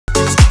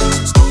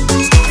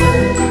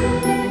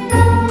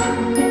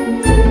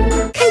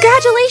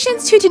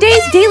congratulations to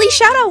today's daily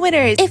shoutout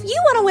winners. If you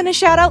want to win a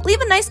shoutout,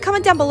 leave a nice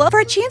comment down below for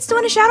a chance to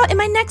win a shoutout in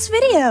my next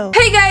video.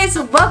 Hey guys,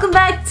 welcome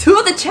back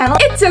to the channel.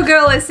 It's your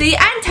girl Lyssy,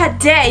 and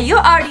today, you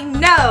already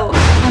know,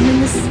 I'm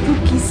in the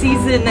spooky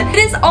season. It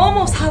is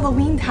almost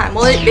Halloween time.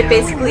 Well, it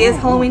basically is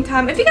Halloween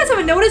time. If you guys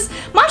haven't noticed,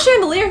 my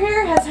chandelier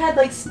here has had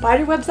like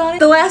spider webs on it.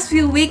 The last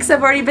few weeks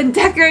I've already been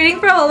decorating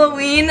for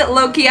Halloween.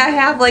 Low-key, I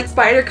have like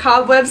spider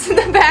cobwebs in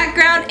the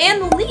background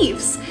and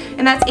leaves.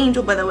 And that's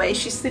Angel, by the way.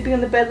 She's sleeping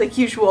on the bed like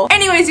usual.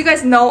 Anyways, you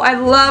guys know I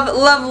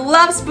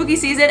love spooky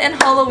season and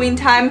Halloween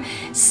time.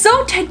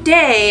 So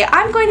today,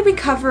 I'm going to be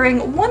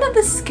covering one of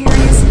the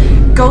scariest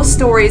ghost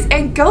stories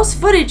and ghost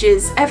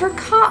footages ever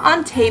caught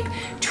on tape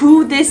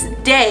to this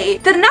day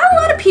that not a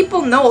lot of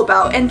people know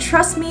about, and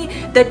trust me,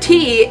 the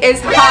tea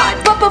is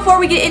hot. But before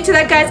we get into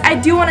that, guys, I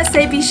do want to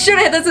say be sure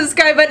to hit the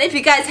subscribe button if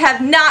you guys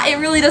have not. It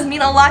really does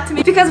mean a lot to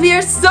me because we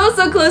are so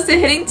close to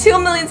hitting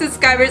 2 million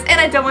subscribers, and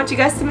I don't want you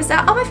guys to miss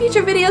out on my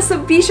future videos, so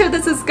be sure to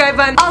hit the subscribe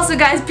button. Also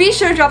guys, be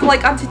sure to drop a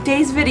like on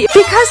today's video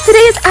because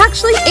today is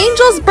actually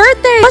Angel's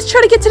birthday. Let's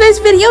try to get today's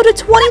video to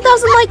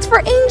 20,000 likes for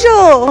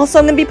Angel. Also,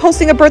 I'm going to be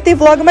posting a birthday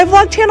vlog on my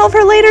vlog channel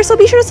for later, so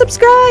be sure to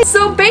subscribe.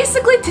 So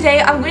basically today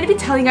I'm going to be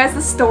telling you guys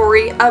the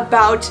story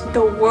about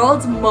the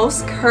world's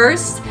most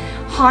cursed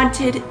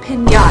haunted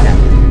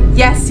piñata.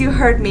 Yes, you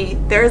heard me.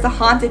 There is a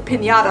haunted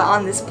piñata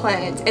on this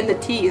planet, and the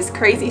tea is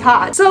crazy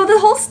hot. So the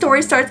whole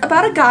story starts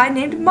about a guy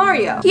named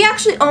Mario. He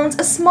actually owns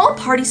a small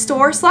party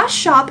store slash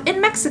shop in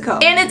Mexico,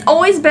 and it's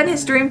always been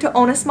his dream to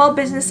own a small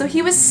business, so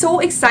he was so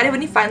excited when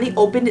he finally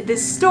opened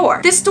this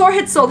store. This store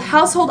had sold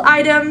household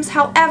items,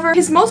 however,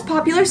 his most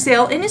popular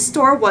sale in his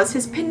store was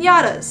his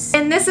piñatas.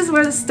 And this is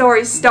where the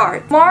story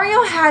starts.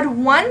 Mario had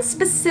one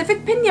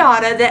specific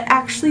piñata that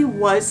actually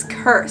was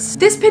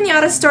cursed. This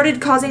piñata started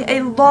causing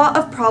a lot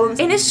of problems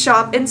in his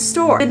shop and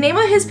store. The name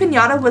of his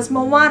piñata was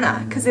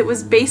Moana because it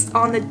was based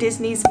on the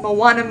Disney's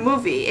Moana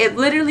movie. It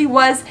literally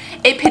was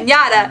a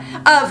piñata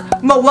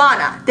of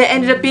Moana that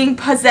ended up being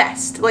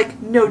possessed.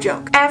 Like, no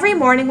joke. Every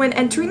morning when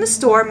entering the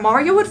store,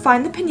 Mario would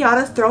find the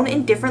piñata thrown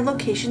in different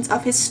locations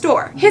of his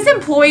store. His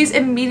employees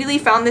immediately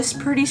found this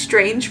pretty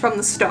strange from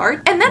the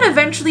start, and then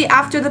eventually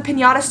after the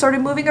piñata started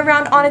moving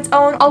around on its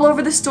own all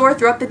over the store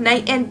throughout the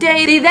night and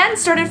day, they then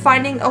started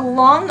finding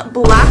long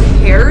black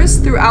hairs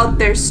throughout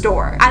their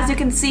store. As you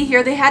can see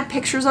here, they had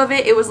pictures of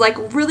it. It was like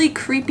really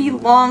creepy,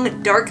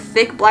 long, dark,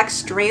 thick black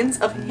strands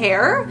of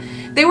hair.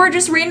 They were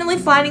just randomly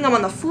finding them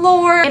on the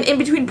floor and in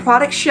between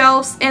product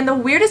shelves, and the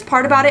weirdest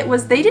part about it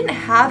was they didn't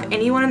have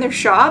anyone in their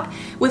shop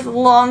with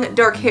long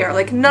dark hair.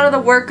 Like, none of the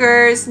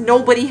workers,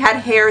 nobody had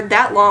hair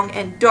that long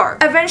and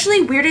dark.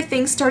 Eventually, weirder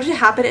things started to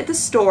happen at the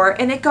store,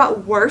 and it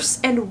got worse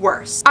and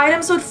worse.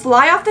 Items would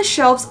fly off the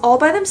shelves all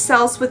by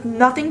themselves with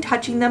nothing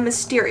touching them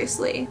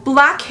mysteriously.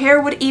 Black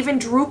hair would even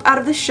droop out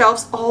of the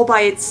shelves all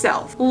by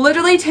itself.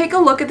 Literally, take a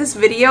look at this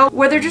video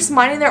where they're just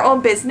minding their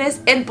own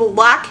business and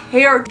black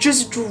hair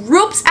just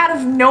droops out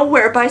of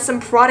nowhere by some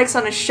products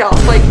on a shelf.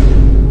 Like,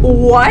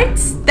 what?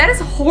 That is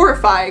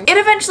horrifying. It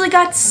eventually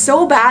got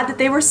so bad that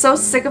they were so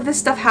sick of this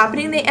stuff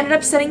happening, they ended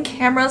up setting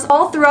cameras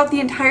all throughout the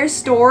entire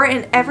store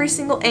in every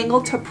single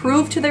angle to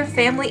prove to their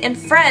family and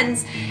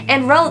friends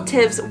and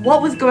relatives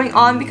what was going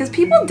on, because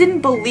people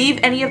didn't believe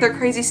any of their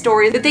crazy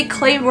stories that they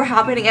claimed were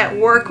happening at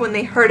work when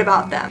they heard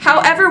about them.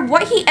 However,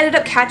 what he ended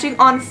up catching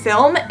on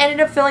film ended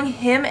up filling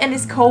him and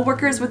his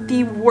co-workers with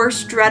the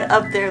worst dread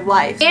of their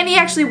life. And he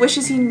actually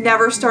wishes he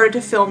never started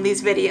to film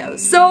these videos.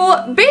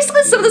 So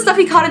basically, some of the stuff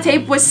he caught on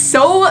tape was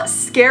so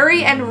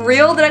scary and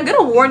real that I'm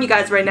gonna warn you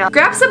guys right now.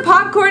 Grab some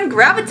popcorn,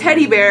 grab a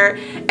teddy bear,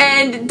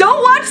 and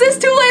don't watch this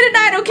too late at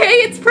night, okay?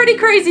 It's pretty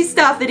crazy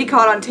stuff that he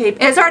caught on tape.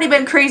 And it's already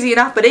been crazy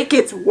enough, but it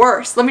gets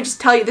worse. Let me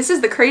just tell you, this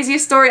is the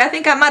craziest story I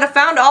think I might have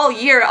found all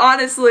year,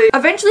 honestly.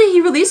 Eventually,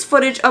 he released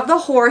footage of the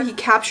horror he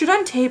captured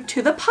on tape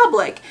to the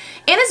public,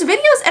 and his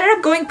videos ended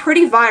up going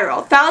pretty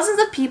viral.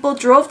 Thousands of people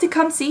drove to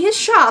come see his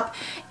shop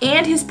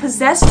and his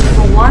possessed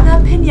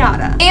Moana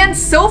piñata. And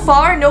so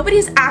far,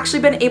 nobody's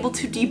actually been able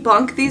to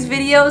debunk these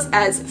videos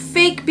as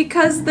fake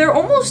because they're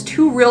almost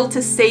too real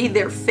to say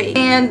they're fake.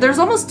 And there's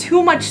almost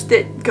too much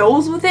that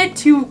goes with it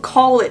to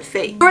call it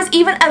fake. There was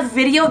even a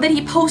video that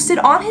he posted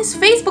on his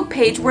Facebook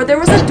page where there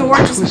was a door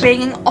just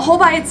banging all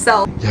by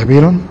itself. ¿Ya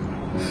vieron?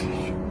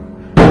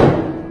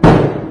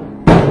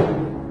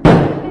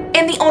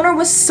 And the owner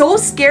was so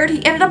scared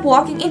he ended up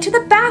walking into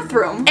the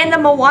bathroom, and the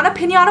Moana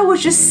piñata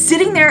was just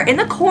sitting there in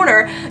the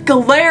corner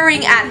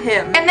glaring at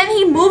him. And then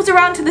he moves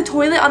around to the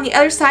toilet on the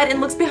other side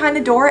and looks behind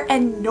the door,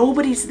 and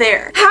nobody's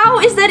there. How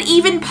is that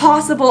even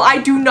possible? I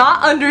do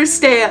not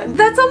understand.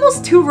 That's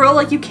almost too real,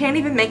 like you can't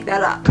even make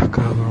that up.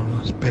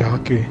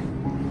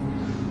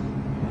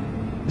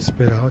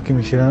 Esperaba que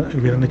me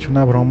hubieran hecho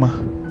una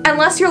broma.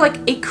 unless you're like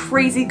a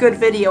crazy good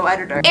video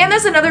editor. And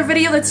there's another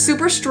video that's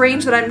super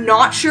strange that I'm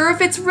not sure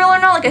if it's real or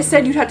not. Like I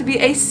said, you'd have to be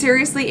a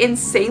seriously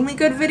insanely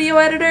good video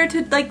editor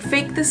to like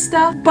fake this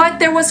stuff. But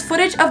there was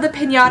footage of the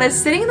piñatas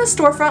sitting in the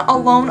storefront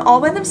alone all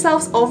by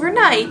themselves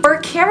overnight, where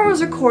a camera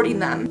was recording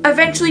them.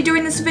 Eventually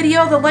during this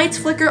video, the lights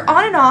flicker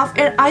on and off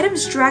and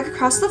items drag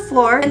across the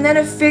floor, and then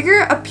a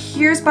figure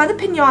appears by the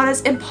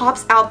piñatas and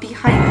pops out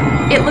behind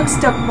them. It looks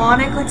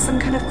demonic, like some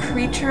kind of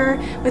creature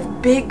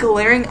with big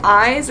glaring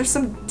eyes or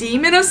some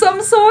demon of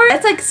some sort.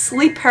 That's like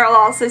sleep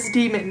paralysis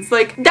demons.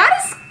 Like, that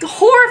is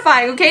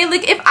horrifying, okay?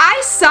 Like, if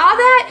I saw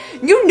that,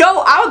 you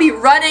know I would be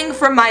running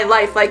for my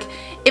life. Like,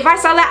 if I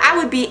saw that,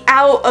 I would be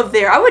out of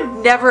there. I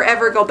would never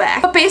ever go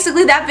back. But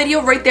basically that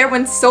video right there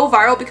went so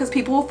viral because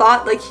people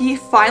thought like he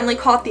finally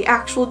caught the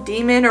actual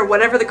demon or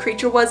whatever the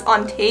creature was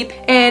on tape,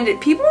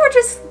 and people were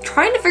just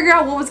trying to figure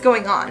out what was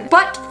going on.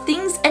 But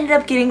things ended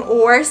up getting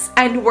worse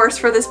and worse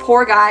for this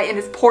poor guy in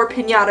his poor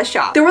piñata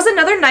shop. There was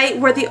another night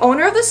where the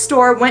owner of the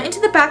store went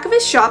into the back of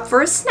his shop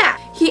for a snack.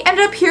 He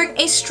ended up hearing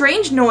a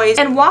strange noise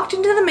and walked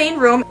into the main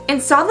room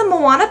and saw the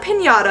Moana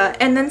piñata,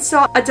 and then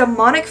saw a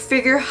demonic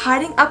figure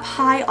hiding up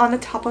high on the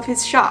top of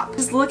his shop,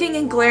 just looking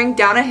and glaring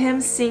down at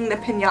him, seeing the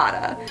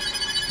piñata.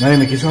 Nadie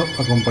me quiso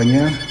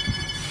acompañar.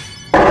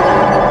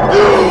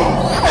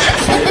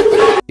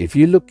 If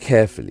you look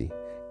carefully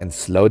and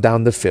slow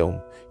down the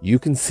film, you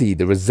can see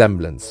the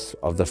resemblance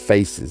of the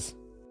faces.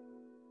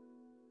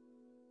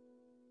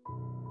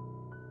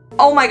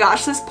 Oh my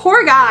gosh, this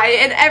poor guy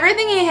and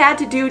everything he had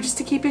to do just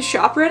to keep his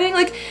shop running.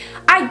 Like,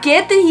 I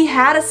get that he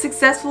had a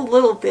successful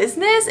little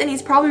business and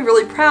he's probably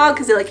really proud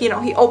because, like, you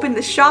know, he opened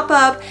the shop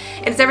up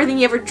and it's everything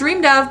he ever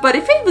dreamed of. But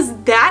if it was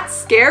that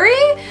scary,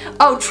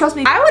 oh, trust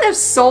me, I would have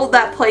sold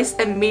that place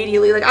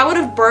immediately. Like, I would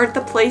have burnt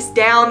the place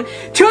down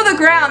to the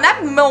ground.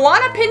 That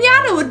Moana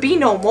piñata would be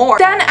no more.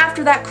 Then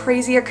after that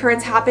crazy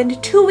occurrence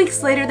happened, 2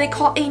 weeks later, they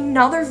caught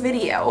another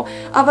video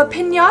of a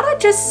piñata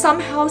just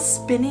somehow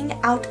spinning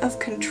out of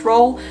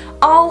control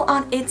all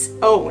on its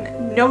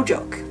own. No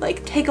joke.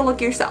 Like, take a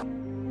look yourself.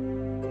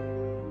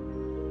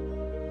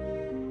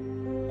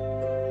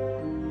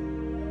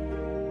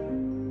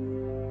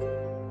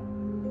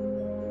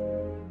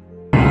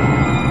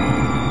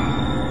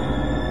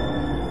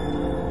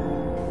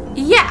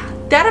 Yeah,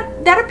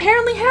 that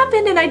apparently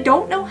happened, and I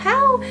don't know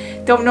how,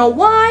 don't know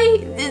why.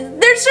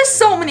 There's just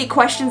so many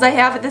questions I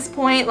have at this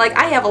point. Like,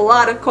 I have a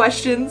lot of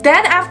questions.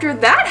 Then after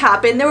that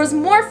happened, there was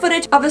more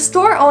footage of the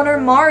store owner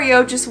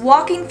Mario just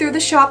walking through the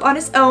shop on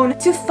his own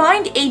to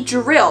find a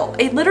drill,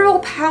 a literal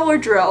power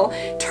drill,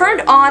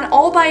 turned on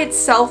all by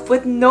itself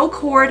with no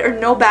cord or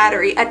no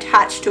battery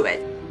attached to it.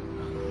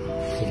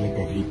 Esta es la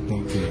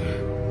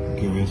cajita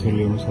que voy a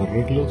hacerle unos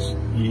arreglos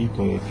y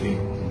todavía hay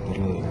que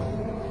montarla de nuevo.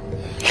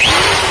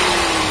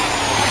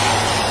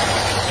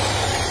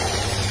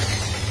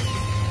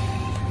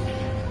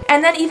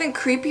 And then even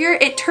creepier,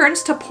 it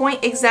turns to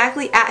point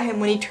exactly at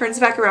him when he turns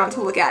back around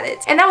to look at it.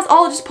 And that was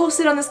all just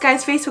posted on this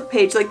guy's Facebook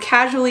page, like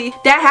casually.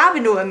 That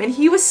happened to him and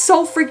he was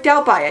so freaked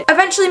out by it.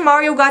 Eventually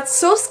Mario got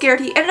so scared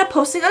he ended up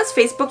posting on his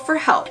Facebook for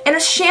help. And a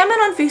shaman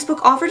on Facebook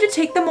offered to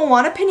take the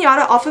Moana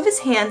piñata off of his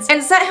hands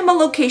and set him a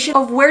location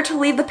of where to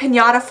leave the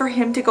piñata for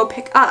him to go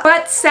pick up.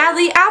 But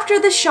sadly, after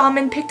the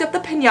shaman picked up the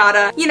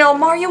piñata, you know,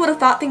 Mario would have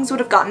thought things would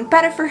have gotten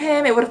better for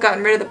him, it would have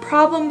gotten rid of the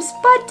problems,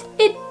 but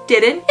it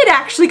didn't. It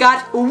actually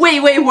got way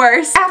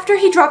worse. After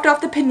he dropped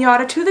off the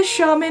piñata to the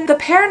shaman, the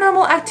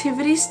paranormal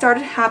activity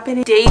started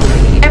happening daily.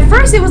 At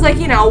first it was like,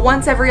 you know,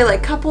 once every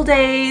like couple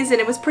days, and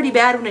it was pretty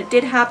bad when it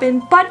did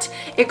happen, but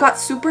it got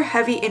super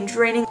heavy and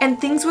draining, and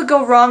things would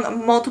go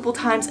wrong multiple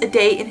times a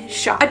day in his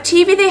shop. A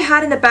TV they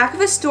had in the back of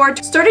his store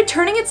started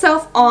turning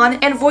itself on,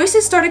 and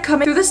voices started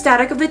coming through the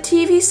static of the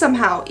TV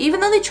somehow.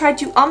 Even though they tried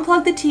to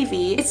unplug the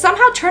TV, it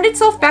somehow turned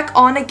itself back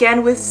on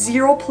again with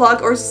zero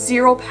plug or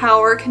zero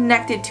power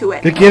connected to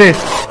it. ¿Qué quieres?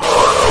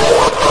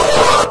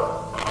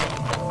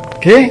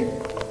 ¿Qué?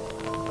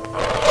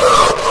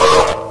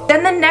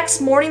 Then the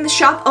next morning, the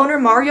shop owner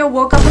Mario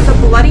woke up with a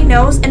bloody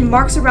nose and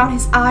marks around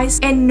his eyes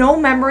and no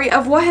memory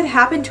of what had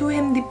happened to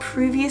him the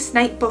previous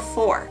night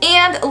before.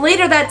 And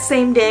later that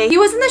same day, he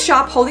was in the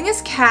shop holding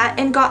his cat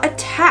and got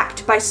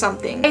attacked by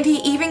something. And he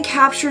even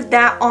captured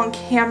that on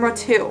camera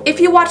too. If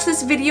you watch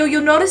this video,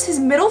 you'll notice his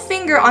middle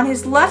finger on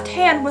his left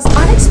hand was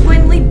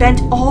unexplainably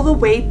bent all the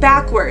way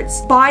backwards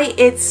by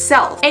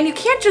itself. And you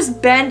can't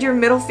just bend your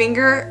middle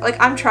finger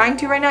like I'm trying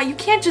to right now. You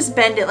can't just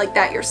bend it like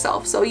that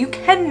yourself. So you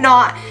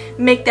cannot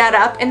make that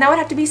up, and that would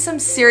have to be some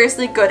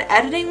seriously good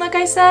editing, like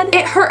I said.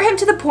 It hurt him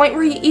to the point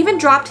where he even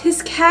dropped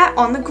his cat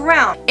on the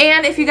ground.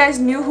 And if you guys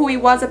knew who he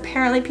was,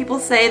 apparently people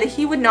say that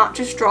he would not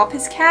just drop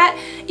his cat,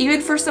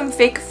 even for some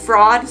fake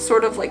fraud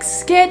sort of like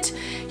skit.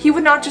 He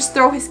would not just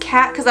throw his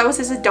cat because that was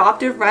his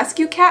adoptive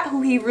rescue cat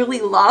who he really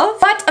loved.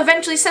 But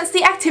eventually, since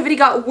the activity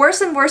got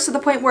worse and worse to the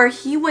point where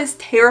he was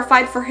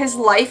terrified for his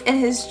life and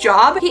his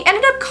job, he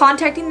ended up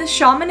contacting the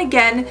shaman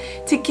again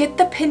to get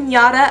the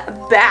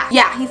piñata back.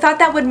 Yeah, he thought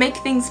that would make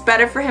things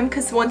better for him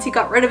because once he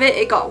got rid of it,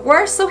 it got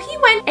worse. So he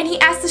went and he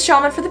asked the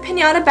shaman for the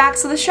piñata back,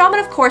 so the shaman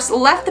of course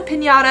left the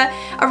piñata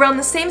around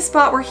the same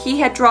spot where he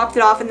had dropped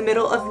it off in the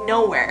middle of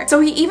nowhere. So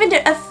he even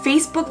did a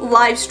Facebook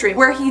live stream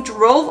where he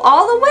drove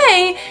all the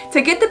way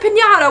to get the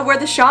piñata where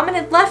the shaman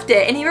had left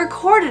it, and he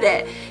recorded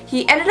it.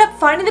 He ended up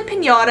finding the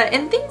piñata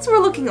and things were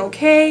looking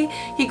okay.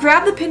 He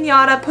grabbed the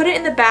piñata, put it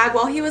in the bag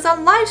while he was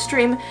on live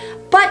stream,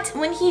 but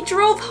when he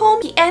drove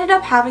home, he ended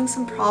up having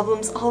some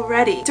problems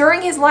already.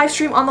 During his live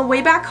stream on the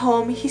way back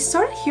home, he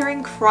started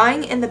hearing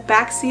crying in the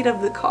back seat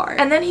of the car.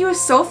 And then he was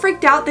so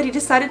freaked out that he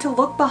decided to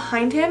look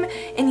behind him,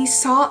 and he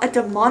saw a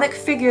demonic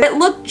figure that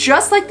looked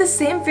just like the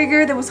same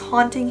figure that was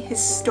haunting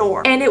his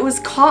store. And it was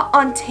caught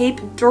on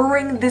tape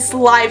during this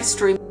live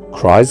stream.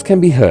 Cries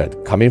can be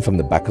heard coming from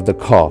the back of the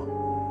car.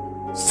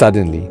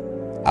 Suddenly,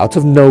 out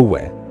of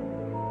nowhere,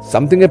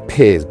 something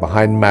appears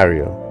behind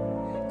Mario.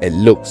 It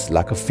looks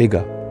like a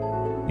figure.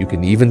 You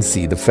can even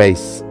see the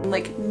face.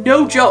 Like,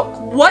 no joke.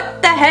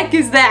 What the heck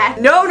is that?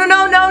 No,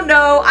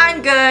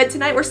 I'm good.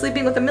 Tonight we're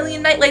sleeping with a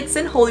million nightlights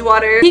and holy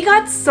water. He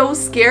got so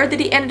scared that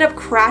he ended up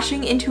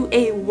crashing into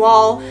a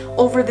wall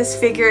over this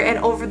figure and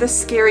over the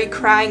scary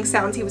crying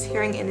sounds he was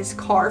hearing in his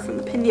car from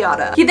the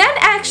piñata. He then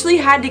actually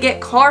had to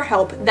get car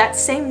help that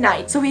same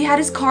night. So he had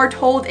his car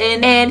towed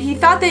in, and he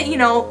thought that, you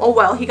know, oh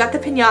well, he got the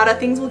piñata,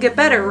 things will get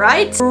better,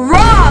 right?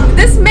 Wrong!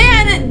 This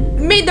man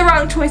made the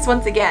wrong choice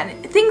once again.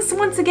 Things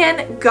once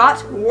again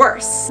got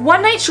worse.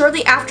 One night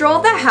shortly after all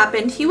that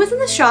happened, he was in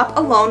the shop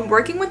alone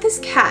working with his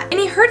cat, and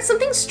he heard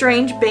something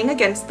strange bang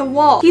against the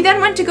wall. He then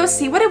went to go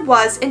see what it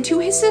was, and to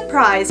his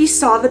surprise, he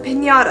saw the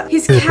piñata.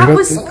 His cat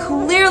was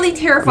clearly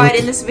terrified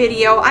in this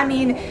video. I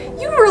mean,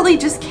 you really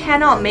just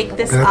cannot make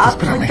this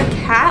up. Like, the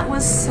cat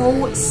was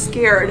so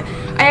scared.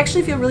 I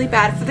actually feel really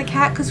bad for the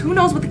cat, because who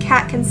knows what the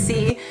cat can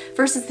see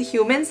versus the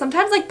human.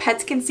 Sometimes like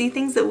pets can see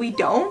things that we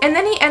don't. And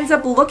then he ends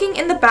up looking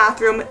in the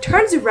bathroom,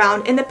 turns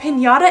around, and the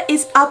piñata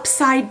is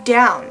upside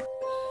down.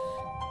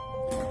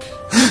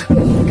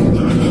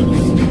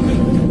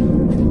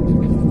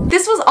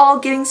 This was all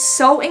getting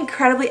so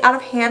incredibly out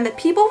of hand that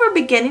people were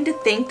beginning to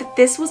think that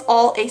this was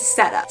all a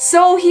setup.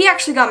 So he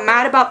actually got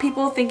mad about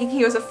people thinking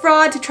he was a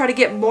fraud to try to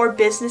get more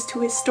business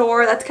to his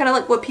store. That's kind of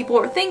like what people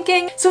were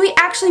thinking. So he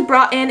actually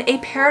brought in a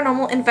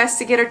paranormal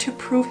investigator to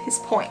prove his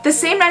point. The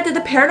same night that the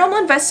paranormal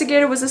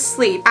investigator was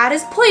asleep at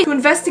his place to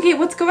investigate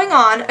what's going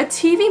on, a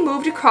TV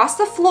moved across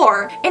the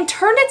floor and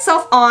turned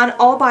itself on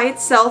all by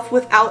itself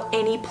without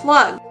any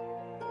plug.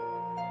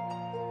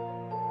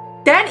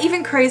 Then,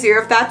 even crazier,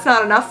 if that's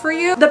not enough for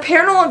you, the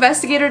paranormal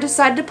investigator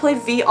decided to play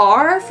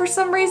VR for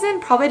some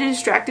reason, probably to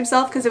distract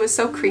himself because it was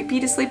so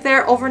creepy to sleep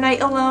there overnight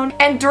alone.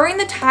 And during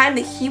the time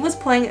that he was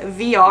playing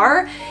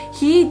VR,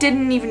 he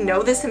didn't even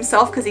know this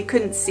himself because he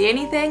couldn't see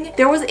anything.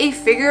 There was a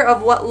figure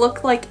of what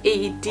looked like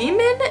a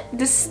demon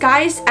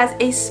disguised as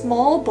a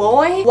small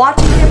boy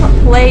watching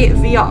him play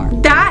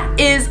VR. That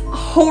is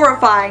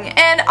horrifying.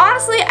 And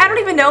honestly, I don't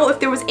even know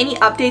if there was any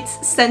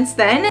updates since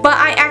then, but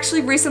I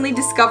actually recently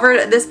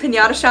discovered this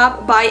piñata shop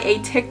by a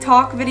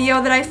TikTok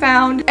video that I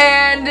found,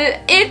 and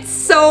it's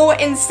so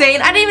insane.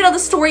 I didn't even know the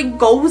story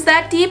goes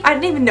that deep. I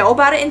didn't even know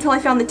about it until I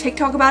found the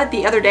TikTok about it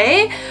the other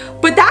day.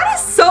 But that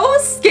is so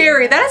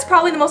scary. That is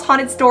probably the most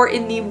haunted store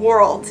in the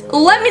world.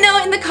 Let me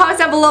know in the comments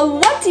down below,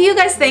 what do you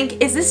guys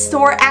think? Is this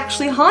store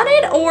actually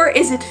haunted or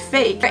is it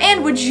fake?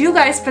 And would you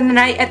guys spend the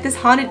night at this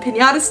haunted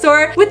piñata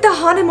store with the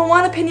haunted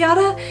Moana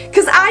piñata?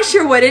 Because I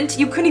sure wouldn't.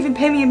 You couldn't even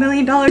pay me $1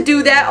 million to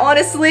do that,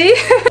 honestly.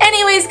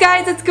 Anyways,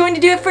 guys, that's going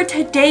to do it for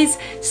today's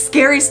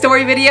scary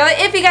story video.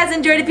 If you guys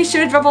enjoyed it, be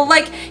sure to drop a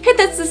like, hit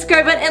that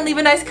subscribe button, and leave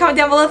a nice comment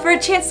down below for a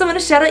chance to win a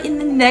shout out in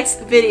the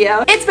next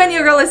video. It's been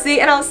your girl Lyssy,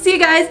 and I'll see you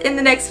guys in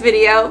the next video.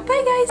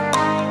 Bye guys!